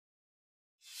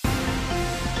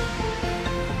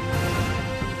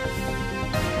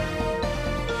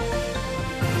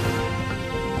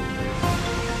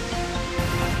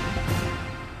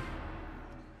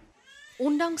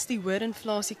Ondanks die hoër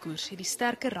inflasiekoers het die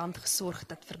sterker rand gesorg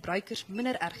dat verbruikers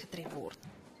minder erg getref word.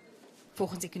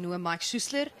 Volgens ekonoom Mike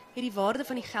Schuessler het die waarde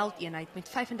van die geldeenheid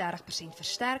met 35%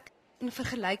 versterk in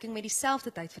vergelyking met dieselfde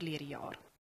tyd verlede jaar.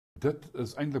 Dit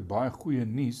is eintlik baie goeie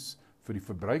nuus vir die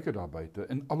verbruiker daar buite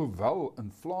en alhoewel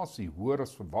inflasie hoër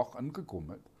as verwag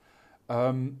ingekom het,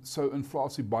 sou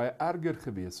inflasie baie erger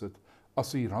gewees het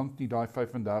as die rand nie daai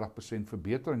 35%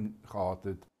 verbetering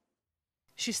gehad het.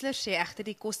 Schuessler sê egter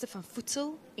die koste van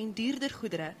voedsel en duurder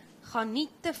goedere gaan nie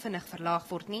te vinnig verlaag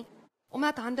word nie,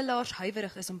 omdat handelaars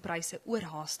huiwerig is om pryse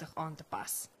oorhaastig aan te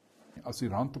pas. As die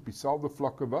rand op dieselfde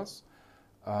vlakke was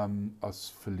as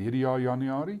verlede jaar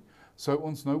Januarie, sou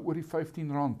ons nou oor die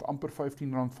R15, amper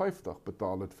R15.50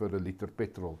 betaal het vir 'n liter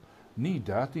petrol, nie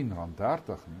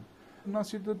R13.30 nie. En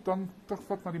as jy dit dan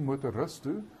terugvat na die motoris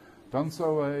toe, dan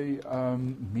sou hy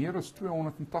meer as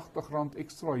R280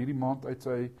 ekstra hierdie maand uit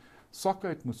sy sak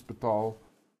uit moes betaal.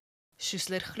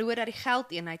 Schuessler glo dat die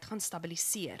geldeenheid gaan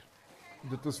stabiliseer.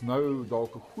 Dit is nou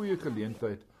dalk 'n goeie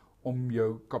geleentheid om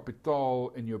jou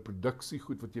kapitaal en jou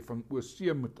produksiegoed wat jy van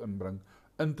oorsee moet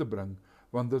in te bring,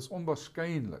 want dit is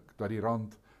onwaarskynlik dat die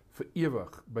rand vir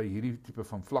ewig by hierdie tipe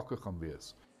van vlakke gaan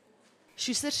wees.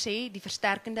 Schuessler sê die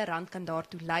versterkende rand kan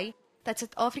daartoe lei dat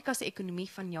Suid-Afrika se ekonomie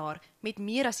vanjaar met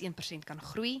meer as 1% kan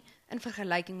groei in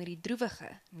vergelyking met die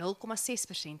droewige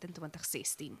 0,6% in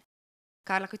 2016.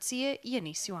 Carla Coetzee,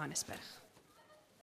 Johannesburg.